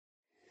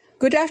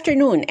Good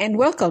afternoon and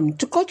welcome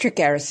to Culture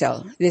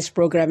Carousel. This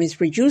program is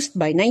produced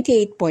by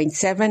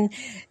 98.7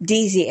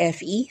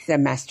 DZFE, The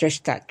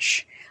Master's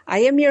Touch. I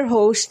am your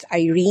host,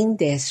 Irene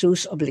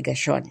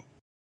Obligacion.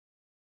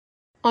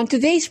 On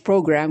today's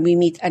program, we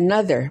meet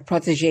another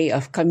protege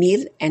of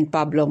Camille and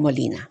Pablo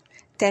Molina,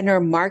 tenor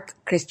Mark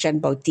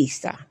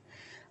Bautista,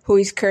 who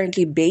is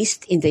currently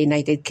based in the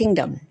United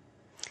Kingdom.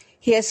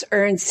 He has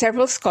earned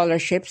several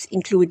scholarships,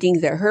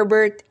 including the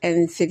Herbert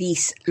and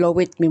Therese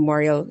Lowitt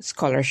Memorial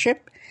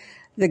Scholarship,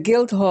 the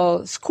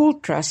Guildhall School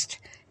Trust,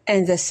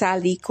 and the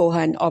Sally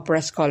Cohan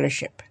Opera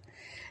Scholarship.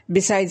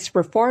 Besides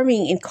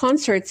performing in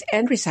concerts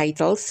and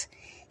recitals,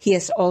 he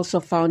has also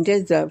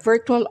founded the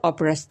Virtual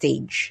Opera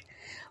Stage,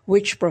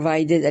 which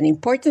provided an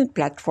important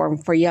platform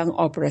for young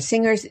opera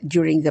singers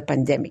during the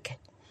pandemic.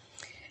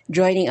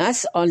 Joining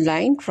us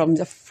online from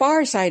the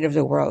far side of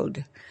the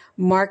world,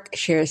 Mark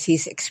shares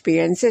his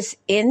experiences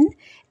in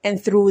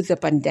and through the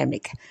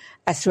pandemic,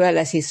 as well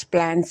as his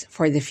plans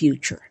for the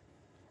future.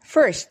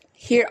 First,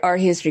 here are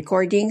his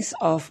recordings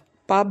of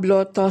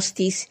Pablo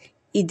Tosti's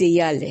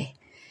Ideale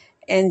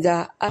and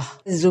the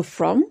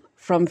Zufrom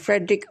from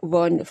Frederick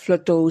von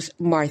Floto's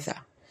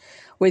Martha.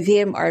 With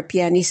him are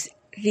pianist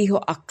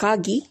Riho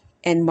Akagi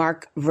and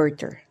Mark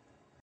Werter.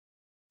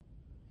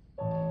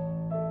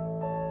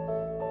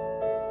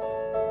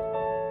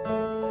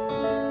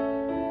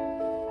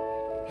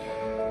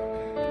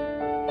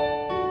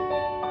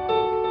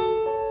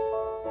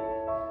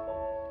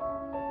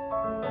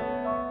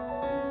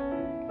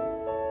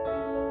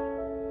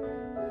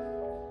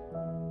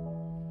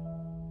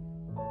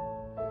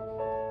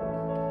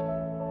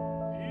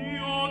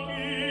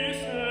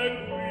 Pace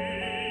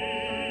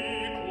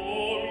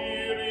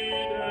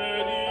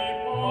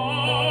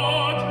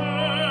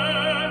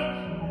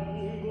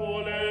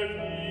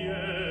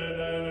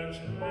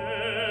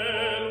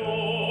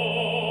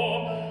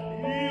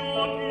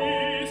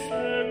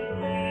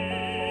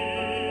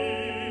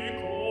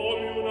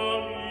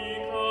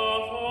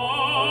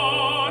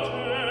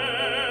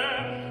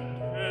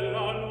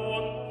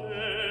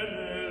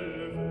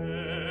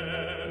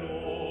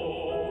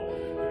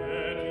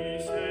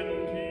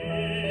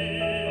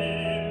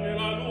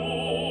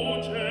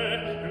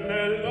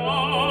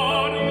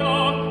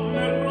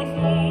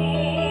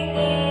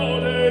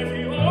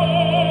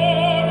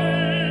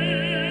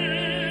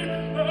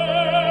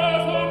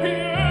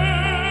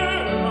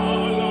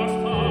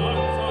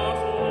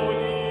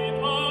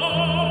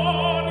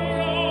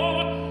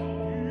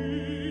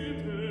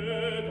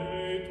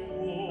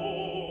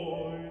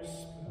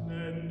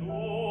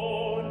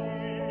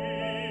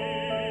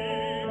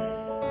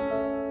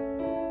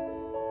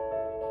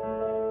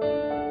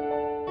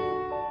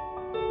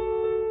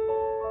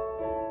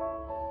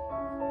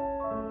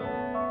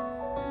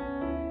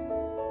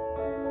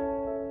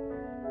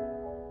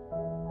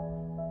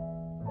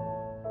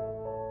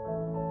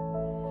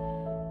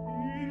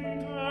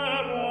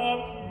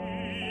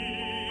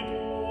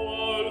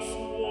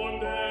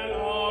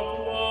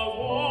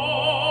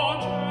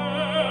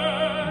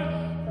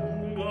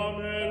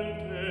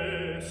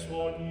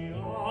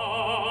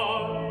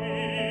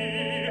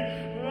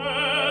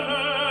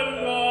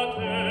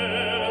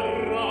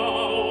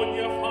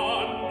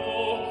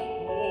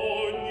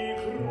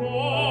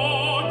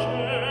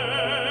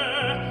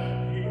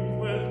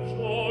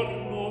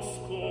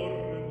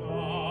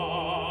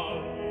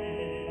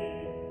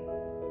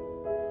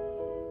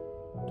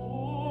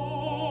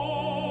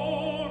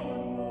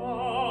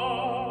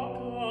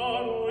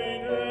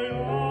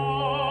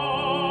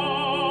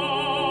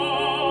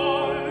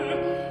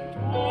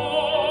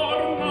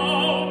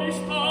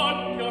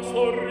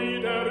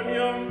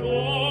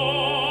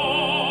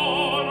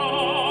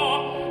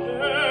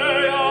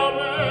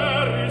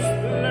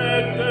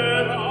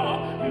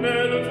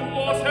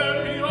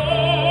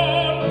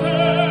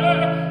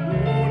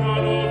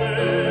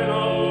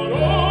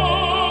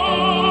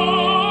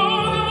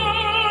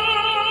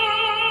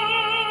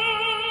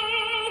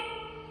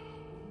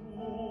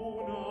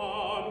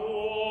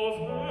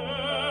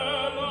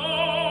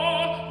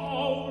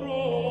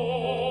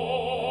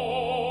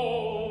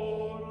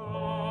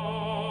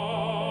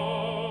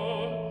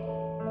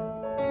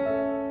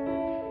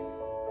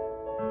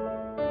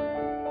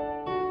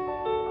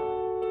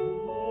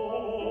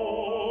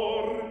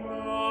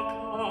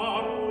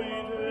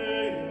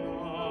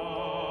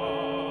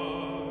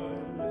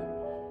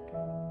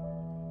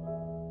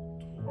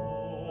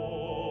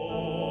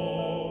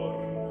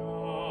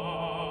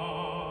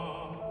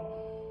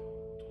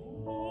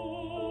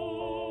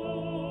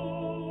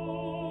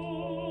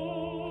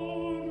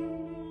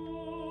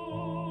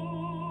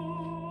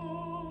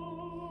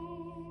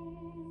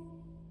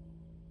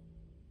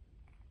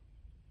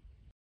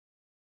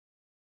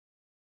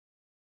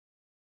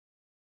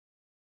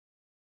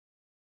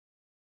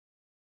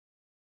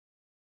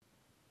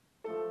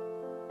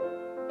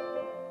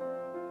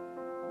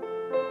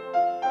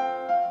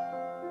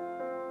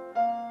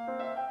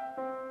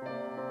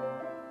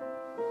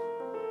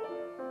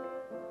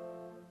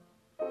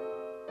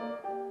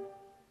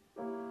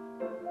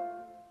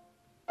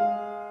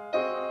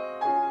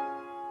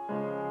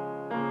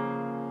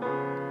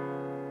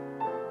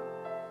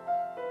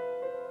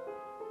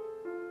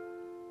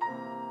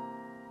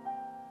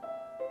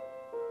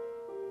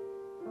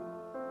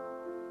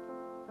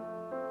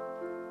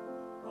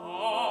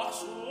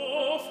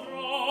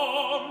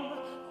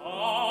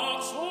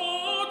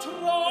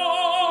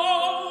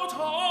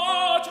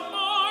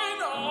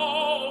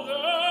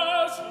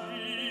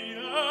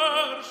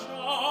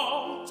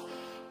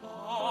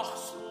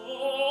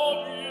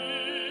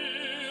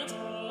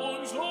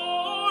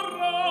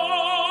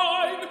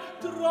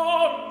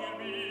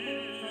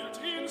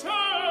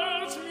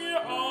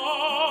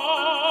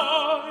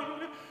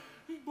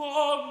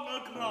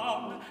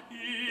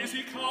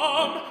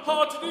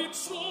die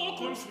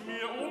Zukunft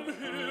mir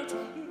umhüllt,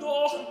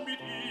 doch mit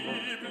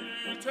ihr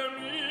blühte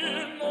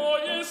mir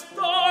neues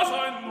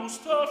Dasein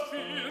Muster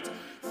fehlt.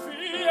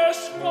 Wie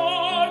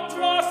erstaunt,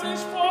 was ich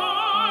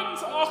fand,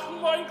 ach,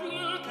 mein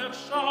Glück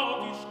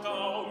erschaut ich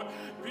kaum,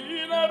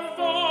 bin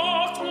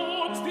erwacht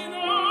und die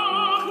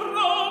Nacht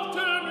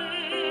raubte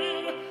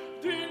mir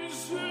den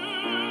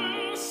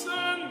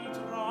süßen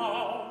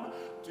Traum,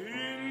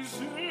 den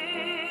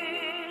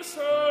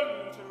süßen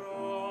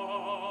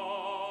Traum.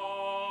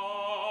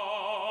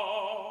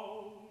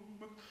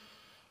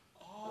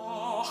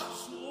 Ach,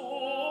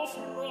 so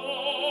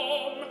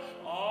fromm,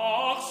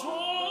 ach, so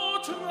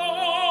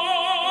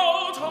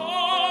traut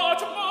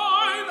hat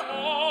mein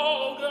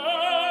Auge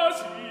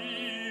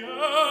sie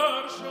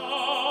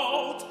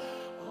erschaut.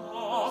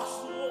 Ach,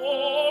 so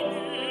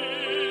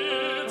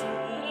mild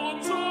und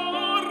so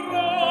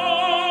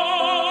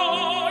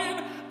rein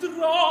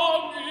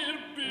drang ihr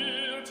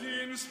Bild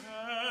ins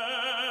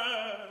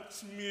Herz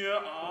mir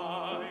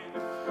ein.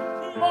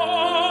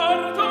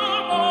 Martha,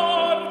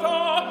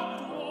 Martha,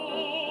 du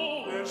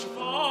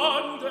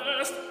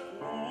entschwandest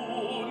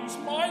und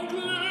mein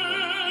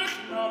Glück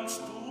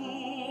nahmst du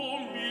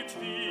mit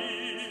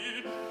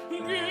dir.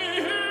 Gib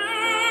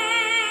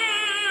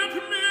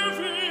mir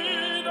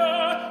wieder,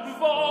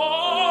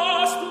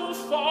 was du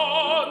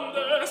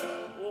fandest,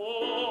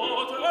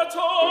 oder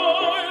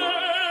teile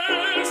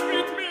es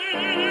mit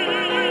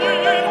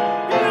mir.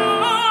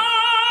 Ja,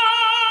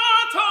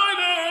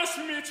 teile es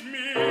mit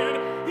mir.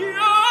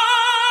 Ja,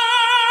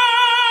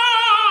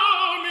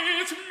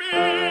 mit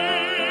mir.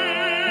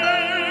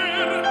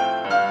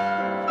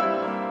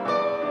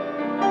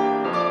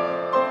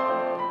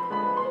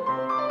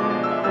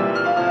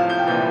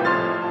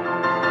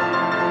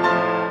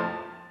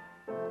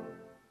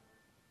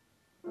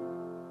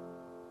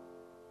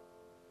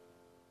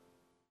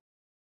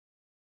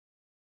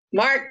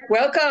 Mark,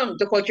 welcome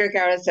to Culture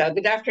Carousel.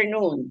 Good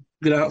afternoon.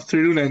 Good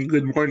afternoon and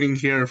good morning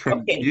here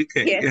from Okay, UK.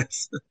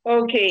 yes.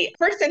 Okay,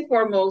 first and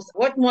foremost,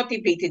 what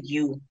motivated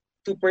you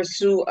to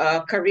pursue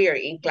a career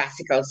in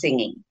classical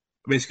singing?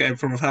 Basically, I'm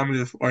from a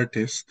family of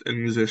artists and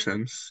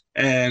musicians,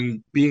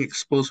 and being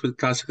exposed with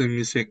classical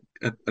music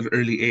at an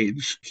early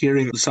age,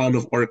 hearing the sound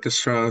of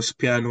orchestras,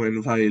 piano,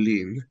 and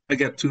violin, I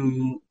get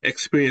to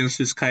experience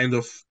this kind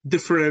of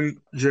different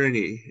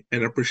journey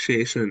and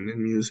appreciation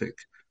in music.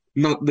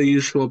 Not the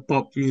usual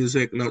pop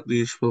music, not the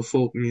usual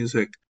folk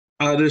music.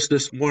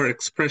 There's more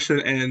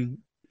expression and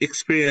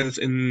experience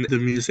in the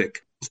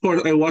music. Of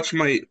course, I watch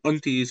my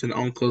aunties and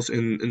uncles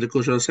in the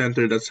cultural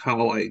center. That's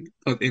how I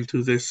got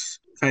into this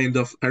kind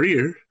of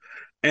career,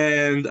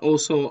 and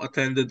also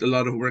attended a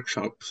lot of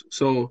workshops.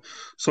 So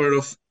sort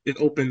of it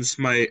opens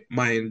my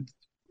mind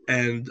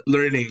and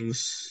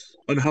learnings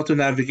on how to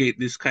navigate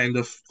this kind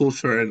of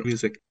culture and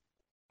music.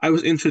 I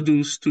was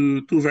introduced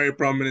to two very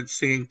prominent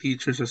singing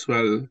teachers as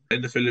well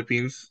in the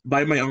Philippines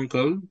by my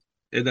uncle,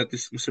 and that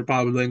is Mr.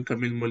 Pablo and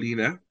Camille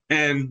Molina.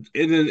 And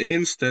in an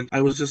instant,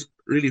 I was just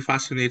really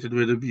fascinated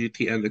with the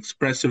beauty and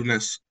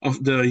expressiveness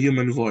of the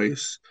human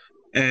voice.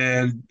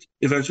 And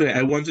eventually,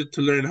 I wanted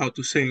to learn how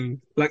to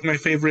sing like my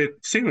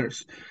favorite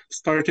singers.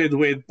 Started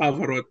with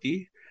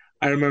Pavarotti.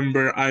 I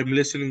remember I'm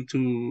listening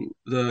to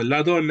the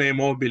La Donna e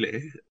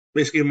Mobile.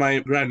 Basically,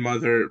 my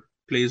grandmother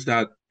plays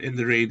that in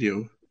the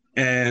radio.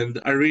 And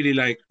I really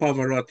like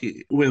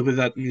Pavarotti with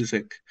that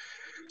music.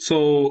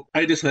 So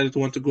I decided to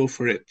want to go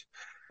for it.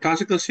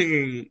 Classical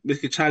singing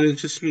basically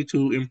challenges me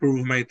to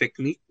improve my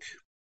technique.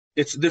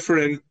 It's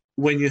different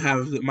when you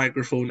have the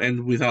microphone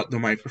and without the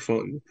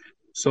microphone.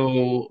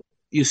 So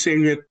you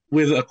sing it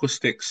with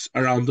acoustics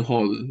around the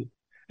hall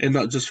and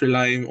not just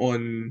relying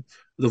on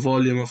the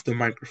volume of the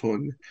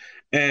microphone.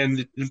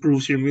 And it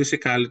improves your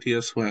musicality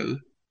as well.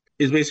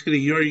 It's basically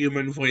your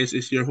human voice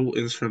is your whole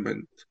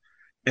instrument.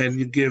 And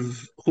you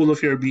give whole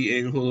of your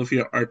being, whole of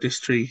your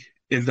artistry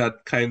in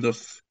that kind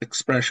of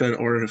expression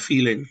or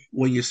feeling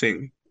when you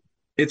sing.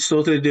 It's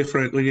totally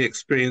different when you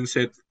experience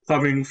it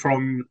coming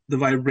from the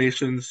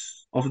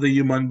vibrations of the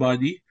human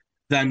body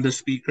than the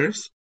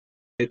speakers.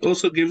 It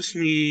also gives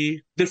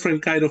me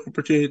different kind of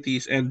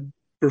opportunities and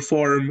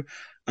perform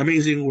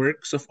amazing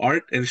works of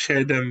art and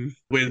share them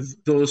with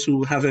those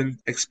who haven't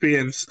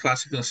experienced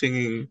classical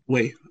singing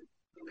way.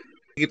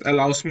 It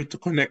allows me to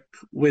connect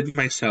with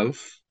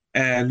myself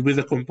and with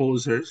the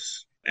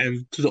composers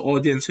and to the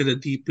audience in a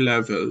deep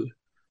level.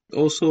 It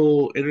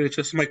also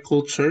enriches my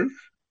culture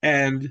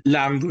and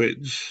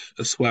language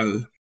as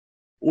well.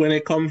 When I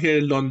come here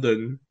in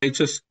London, it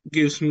just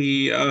gives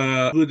me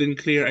a good and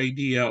clear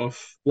idea of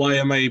why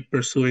am I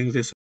pursuing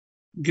this.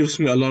 It gives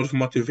me a lot of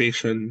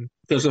motivation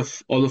because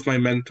of all of my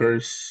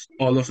mentors,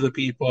 all of the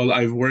people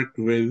I've worked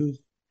with.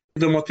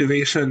 The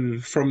motivation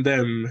from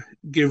them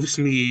gives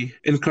me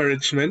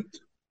encouragement,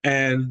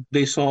 and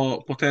they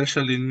saw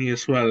potential in me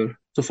as well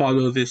to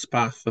follow this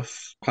path of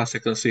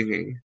classical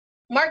singing.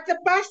 Mark, the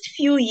past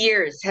few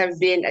years have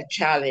been a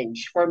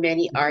challenge for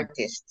many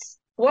artists.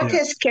 What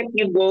has kept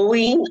you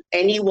going?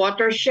 Any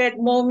watershed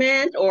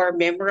moment or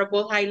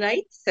memorable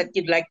highlights that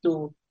you'd like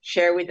to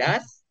share with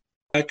us?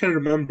 I can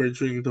remember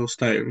during those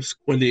times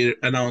when they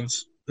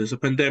announced there's a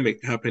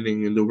pandemic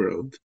happening in the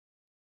world.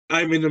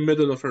 I'm in the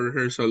middle of a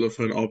rehearsal of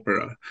an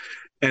opera.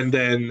 And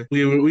then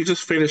we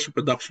just finished the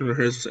production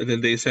rehearsals, and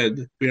then they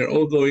said, we are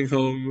all going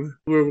home.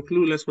 We're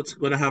clueless what's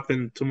going to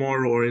happen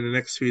tomorrow or in the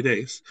next few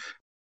days.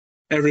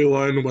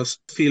 Everyone was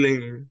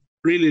feeling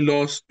really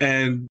lost.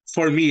 And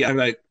for me, I'm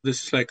like,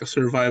 this is like a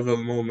survival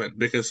moment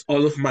because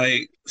all of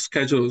my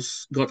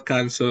schedules got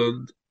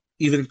canceled.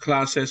 Even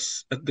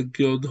classes at the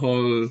guild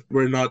hall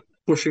were not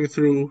pushing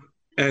through.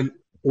 And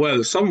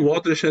well, some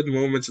watershed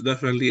moments,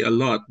 definitely a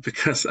lot,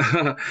 because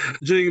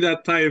during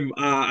that time,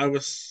 I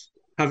was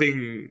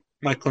having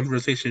my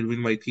conversation with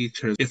my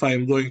teachers if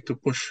I'm going to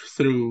push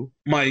through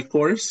my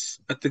course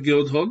at the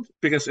Guildhall,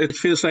 because it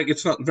feels like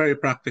it's not very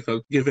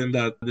practical given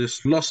that there's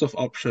lots of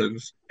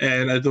options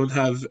and I don't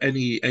have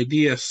any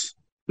ideas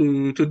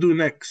to do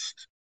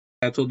next.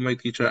 I told my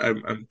teacher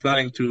I'm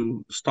planning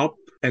to stop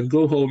and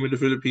go home in the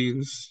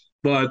Philippines,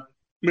 but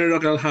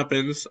miracle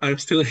happens. I'm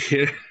still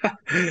here.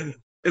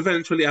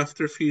 Eventually,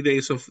 after a few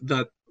days of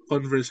that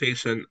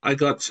conversation, I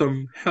got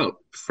some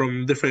help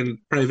from different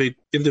private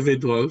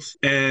individuals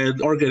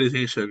and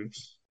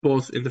organizations,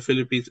 both in the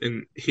Philippines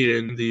and here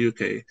in the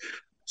UK.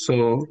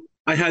 So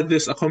I had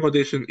this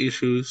accommodation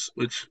issues,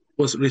 which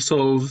was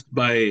resolved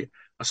by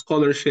a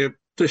scholarship,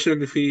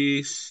 tuition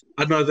fees.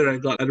 Another, I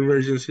got an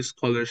emergency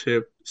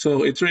scholarship.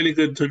 So it's really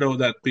good to know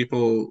that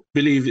people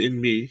believe in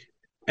me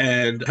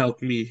and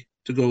help me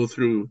to go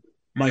through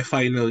my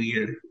final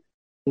year.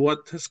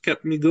 What has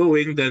kept me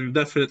going, then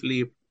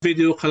definitely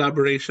video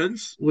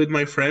collaborations with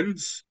my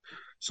friends.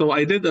 So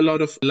I did a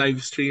lot of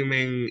live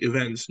streaming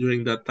events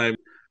during that time.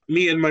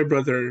 Me and my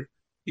brother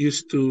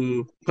used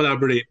to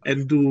collaborate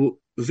and do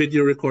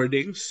video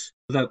recordings,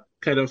 that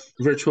kind of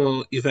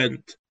virtual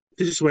event.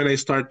 This is when I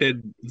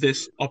started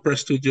this opera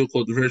studio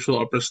called Virtual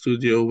Opera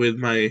Studio with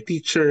my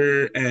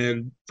teacher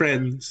and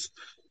friends.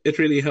 It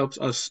really helps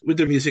us with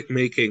the music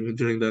making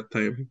during that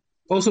time.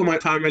 Also, my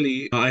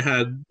family, I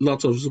had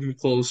lots of Zoom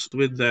calls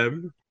with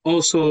them.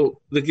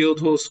 Also, the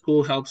Guildhall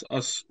School helps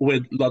us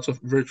with lots of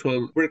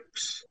virtual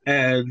works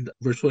and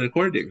virtual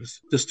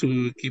recordings just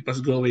to keep us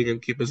going and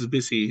keep us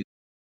busy.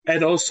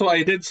 And also,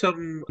 I did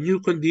some new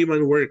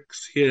Condiman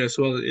works here as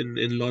well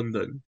in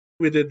London.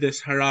 We did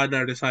this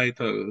Harana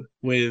recital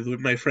with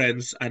my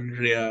friends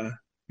Andrea,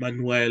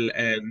 Manuel,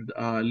 and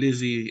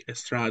Lizzie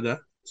Estrada.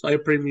 So I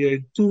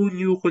premiered two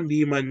new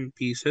Condiman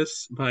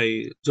pieces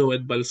by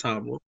Joed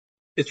Balsamo.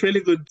 It's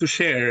really good to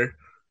share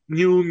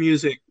new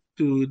music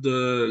to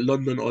the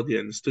London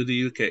audience, to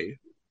the UK.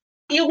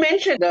 You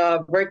mentioned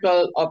the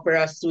virtual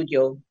opera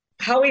studio.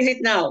 How is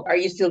it now? Are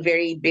you still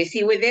very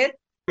busy with it?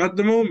 At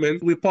the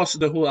moment, we paused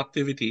the whole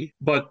activity,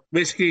 but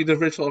basically the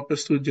Virtual Opera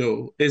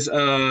Studio is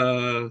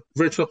a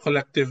virtual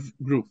collective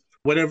group.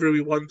 Whenever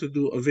we want to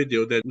do a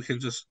video, then we can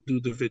just do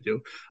the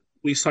video.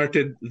 We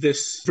started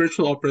this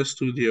virtual opera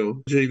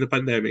studio during the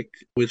pandemic,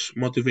 which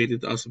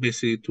motivated us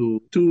basically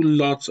to do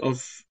lots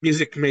of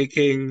music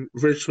making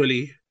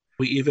virtually.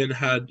 We even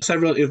had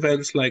several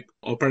events like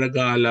Opera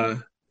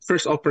Gala,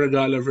 first Opera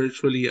Gala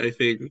virtually, I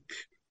think.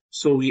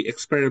 So we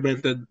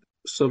experimented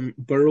some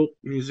Baroque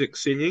music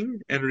singing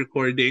and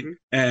recording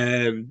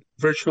and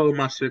virtual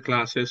master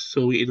classes.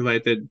 So we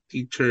invited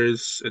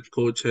teachers and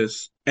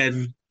coaches,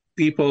 and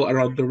people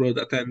around the world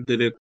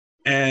attended it,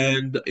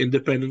 and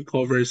independent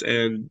covers,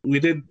 and we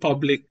did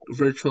public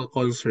virtual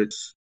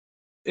concerts.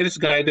 It is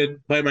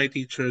guided by my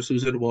teacher,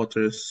 Susan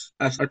Waters,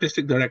 as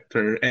artistic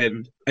director,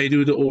 and I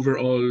do the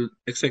overall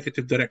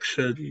executive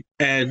direction,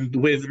 and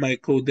with my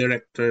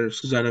co-director,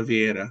 Susana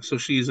Vieira. So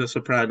she's a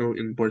soprano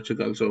in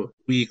Portugal, so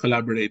we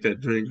collaborated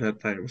during that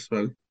time as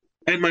well.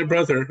 And my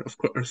brother, of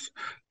course.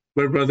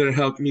 My brother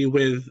helped me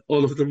with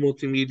all of the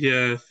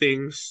multimedia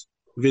things,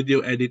 video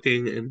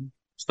editing and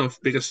stuff,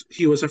 because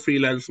he was a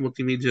freelance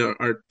multimedia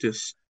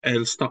artist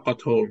and stuck at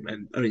home.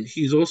 And I mean,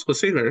 he's also a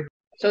singer.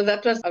 So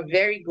that was a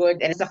very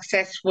good and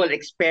successful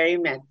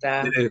experiment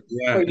Yeah,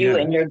 for you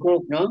yeah. and your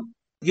group, no?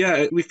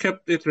 Yeah, we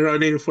kept it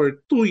running for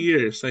 2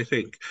 years, I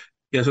think.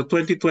 Yeah, so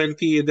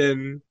 2020,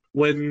 then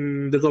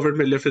when the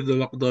government lifted the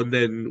lockdown,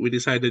 then we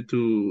decided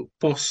to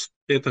pause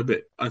it a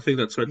bit. I think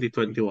that's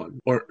 2021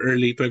 or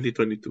early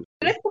 2022.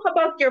 Let's talk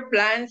about your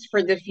plans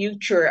for the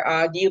future.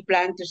 Do you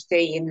plan to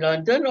stay in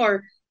London,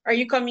 or are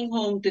you coming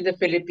home to the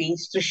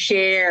Philippines to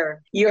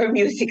share your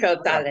musical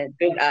talent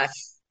with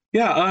us?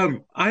 Yeah,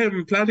 I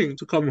am planning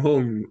to come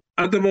home.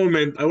 At the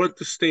moment, I want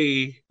to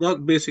stay,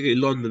 not basically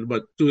in London,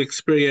 but to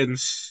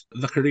experience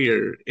the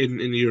career in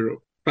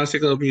Europe.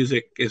 Classical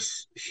music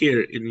is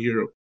here in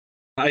Europe.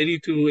 I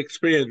need to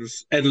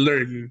experience and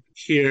learn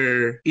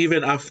here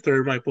even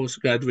after my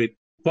postgraduate.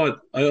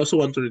 But I also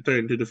want to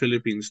return to the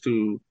Philippines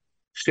to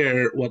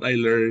share what I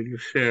learned,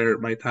 share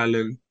my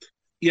talent.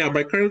 Yeah,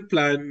 my current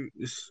plan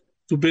is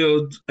to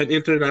build an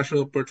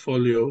international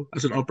portfolio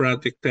as an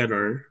operatic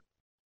tenor.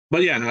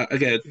 But yeah,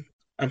 again,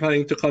 I'm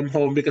planning to come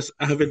home because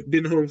I haven't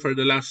been home for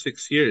the last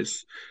 6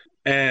 years.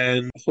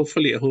 And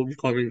hopefully a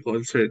homecoming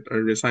concert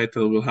or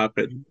recital will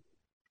happen.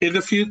 In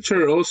the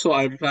future, also,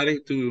 I'm planning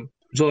to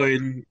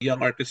join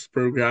young artist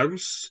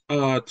programs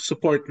to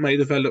support my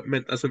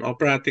development as an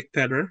operatic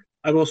tenor.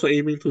 I'm also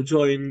aiming to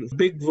join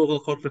big vocal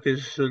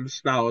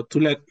competitions now to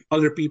let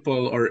other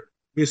people or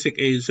music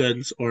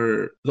agents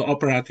or the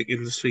operatic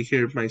industry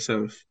hear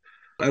myself.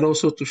 And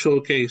also to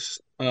showcase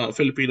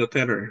Filipino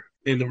tenor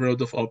in the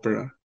world of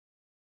opera.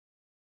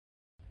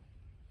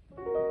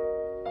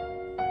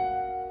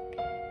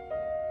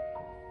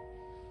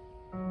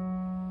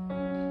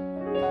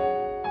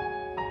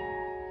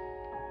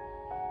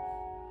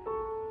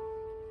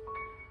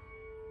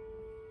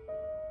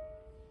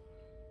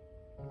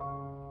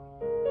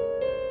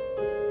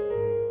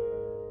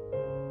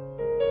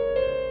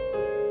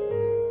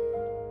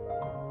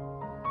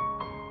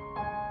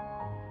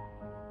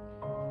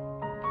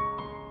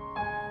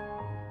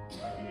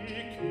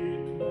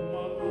 Ikit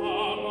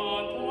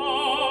lumalamat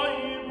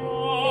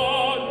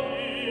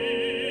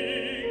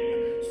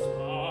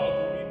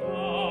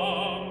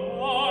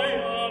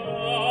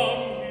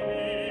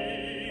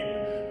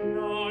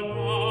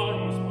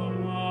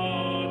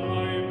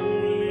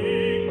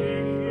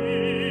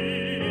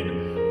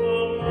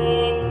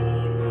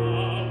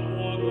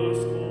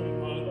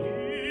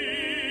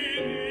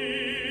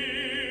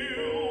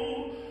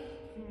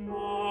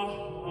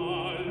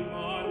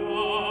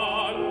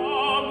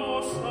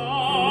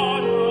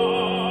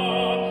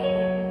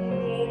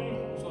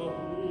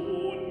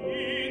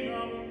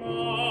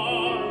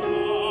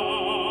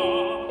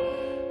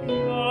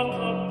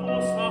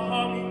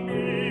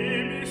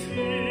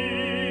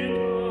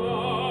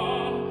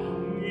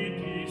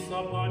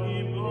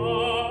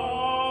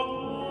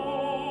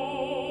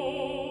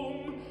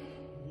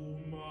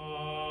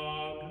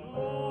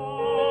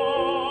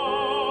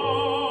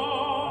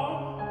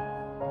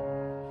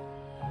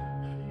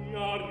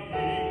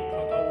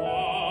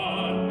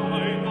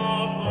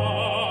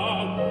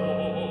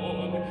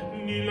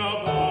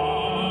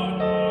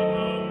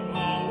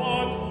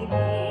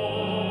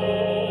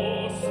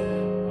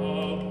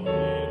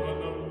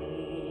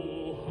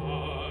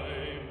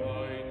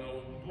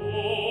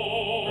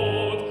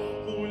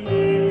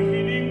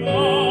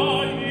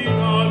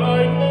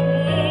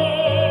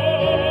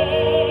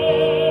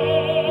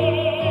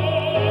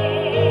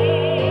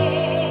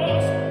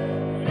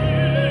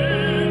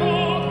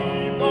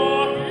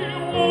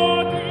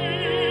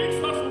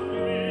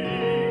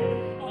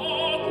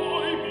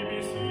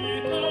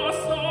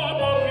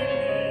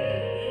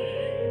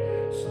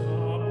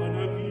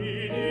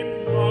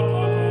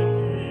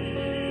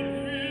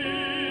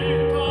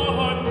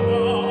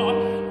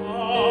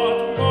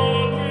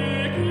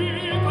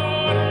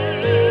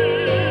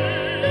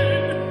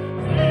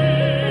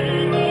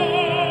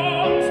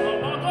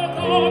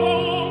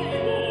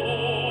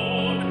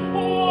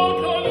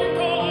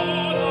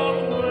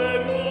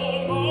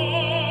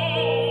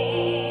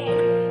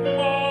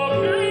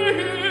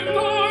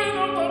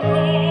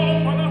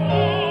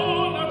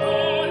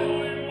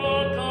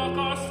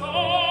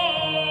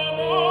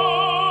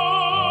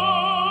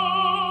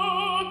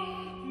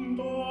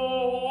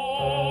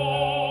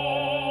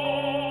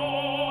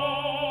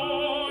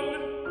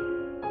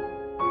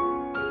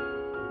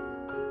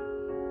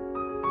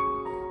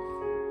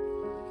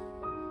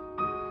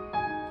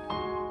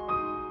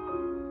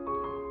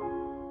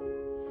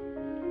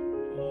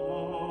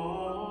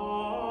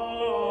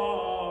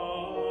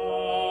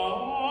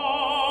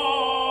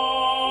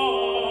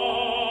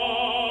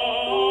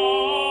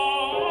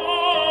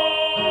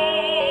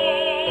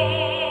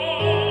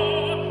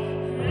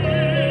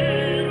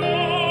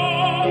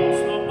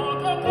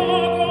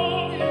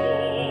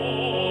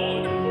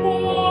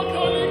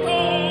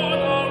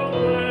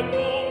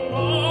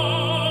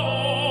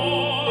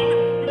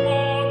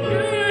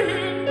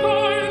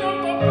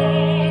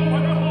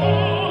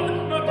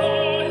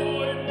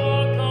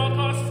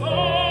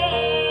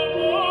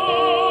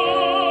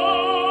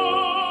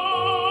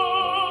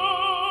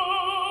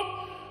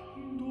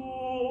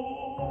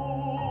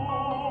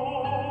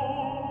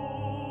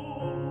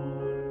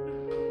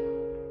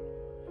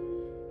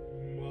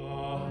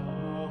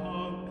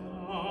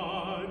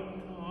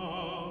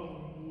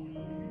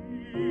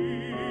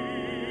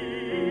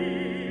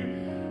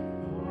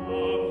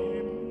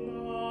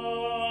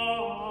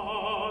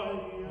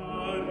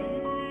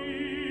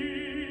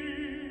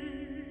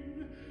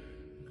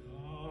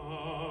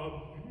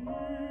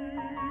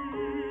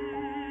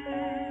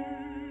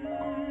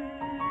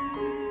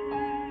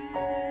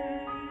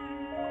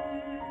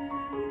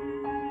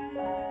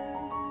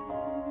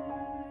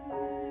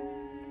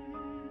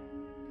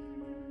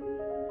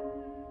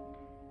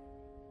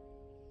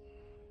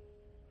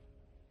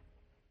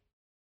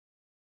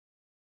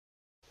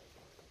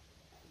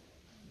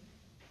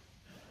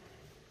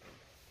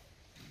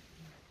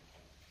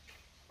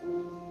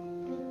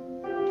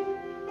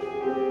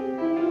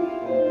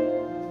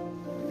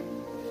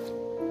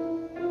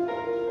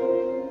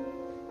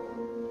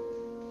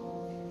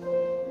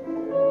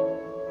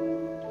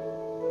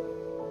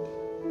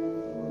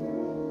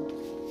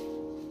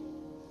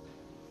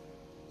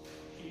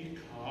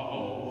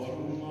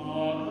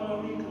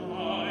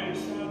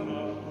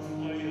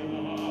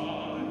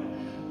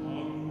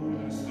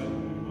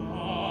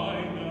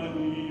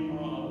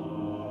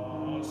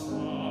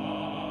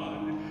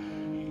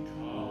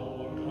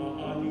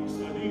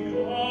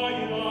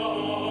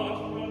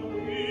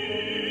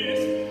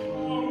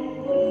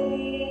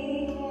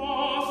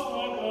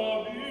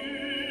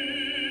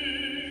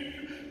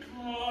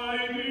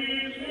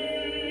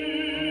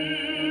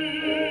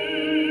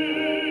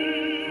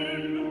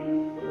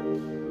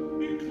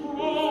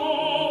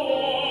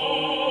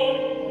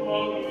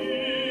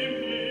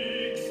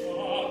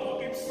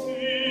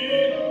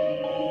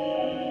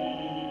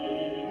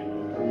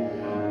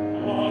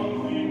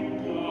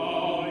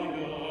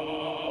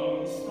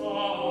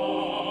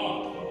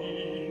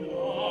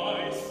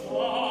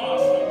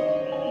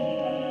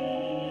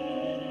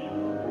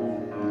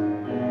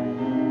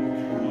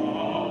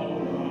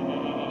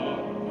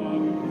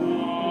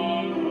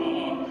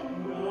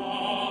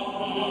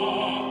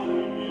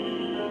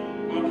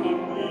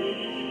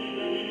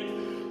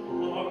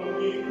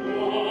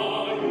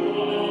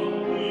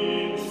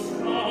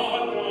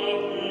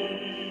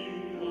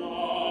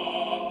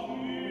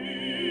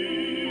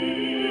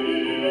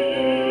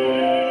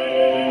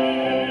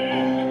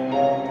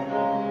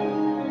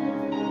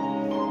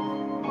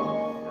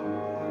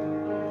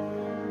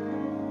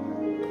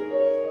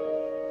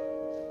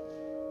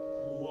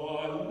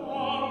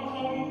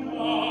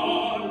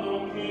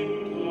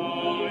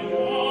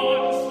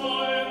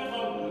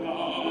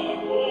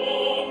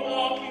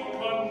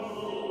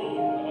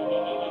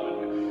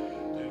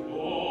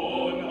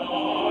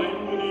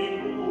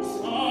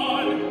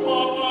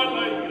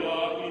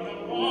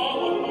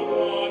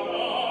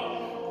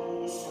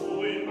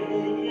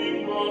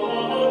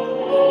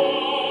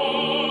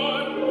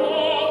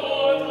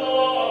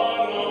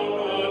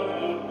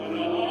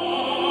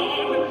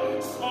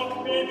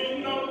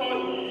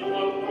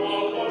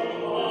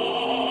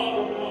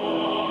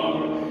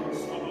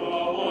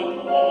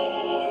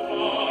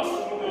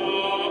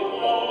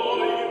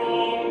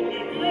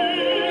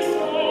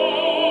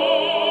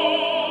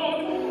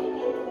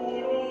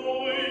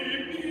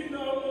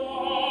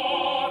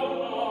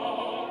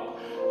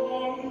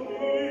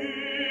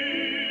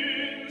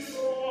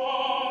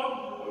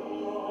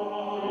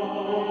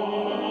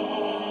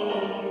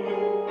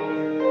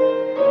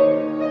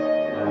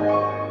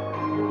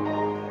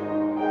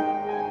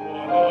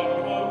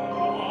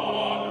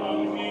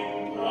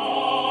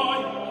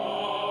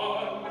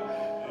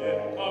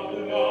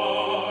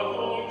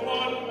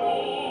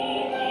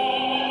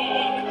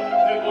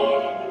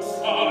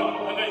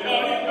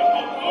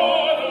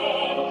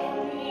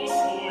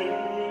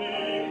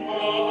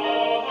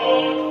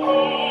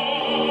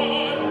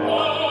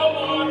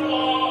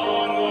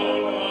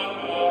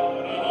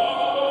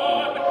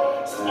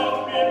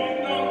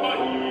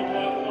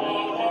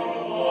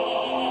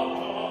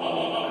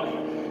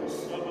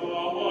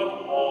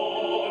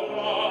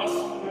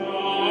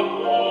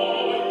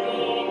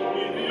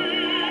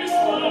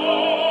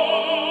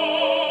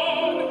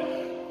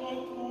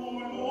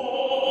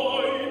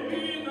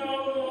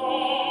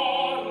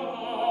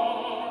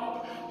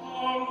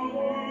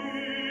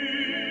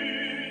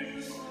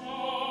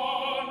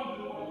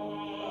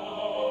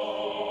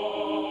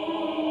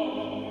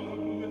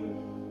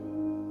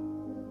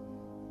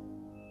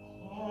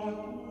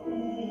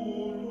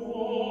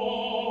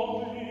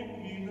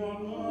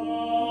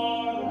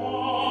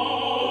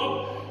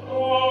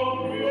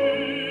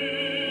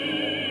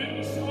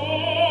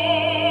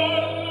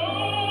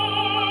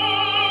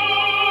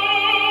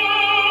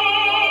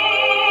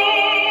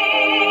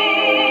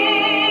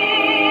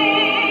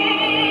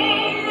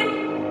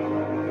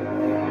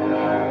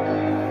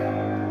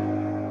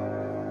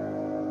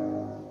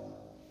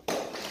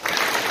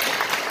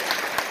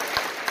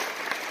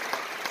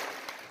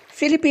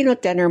Filipino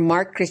tenor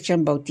Mark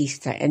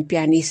Bautista and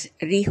pianist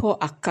Riho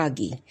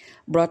Akagi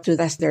brought to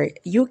us their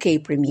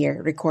UK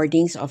premiere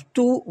recordings of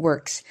two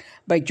works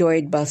by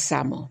Joed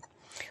Balsamo.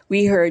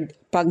 We heard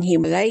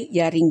Panghimalay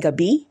Yaring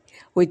Gabi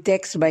with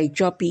text by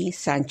Joppy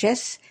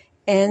Sanchez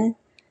and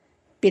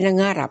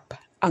Pinangarap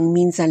Ang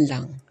Minsan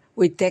Lang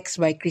with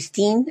text by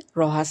Christine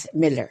Rojas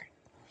Miller.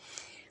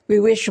 We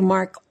wish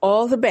Mark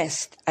all the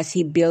best as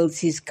he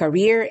builds his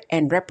career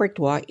and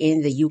repertoire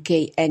in the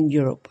UK and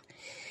Europe.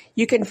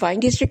 You can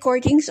find his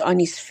recordings on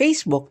his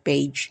Facebook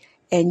page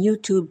and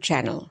YouTube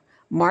channel,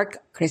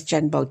 Mark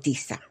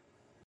Bautista.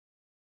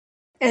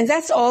 And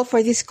that's all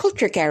for this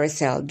Culture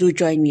Carousel. Do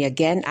join me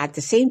again at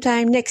the same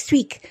time next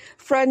week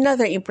for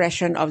another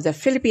impression of the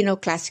Filipino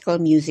classical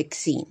music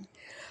scene.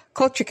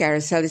 Culture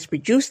Carousel is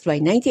produced by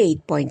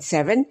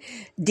 98.7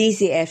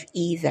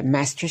 DZFE The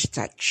Master's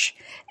Touch.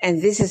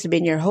 And this has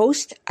been your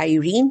host,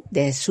 Irene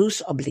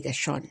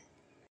Obligacion.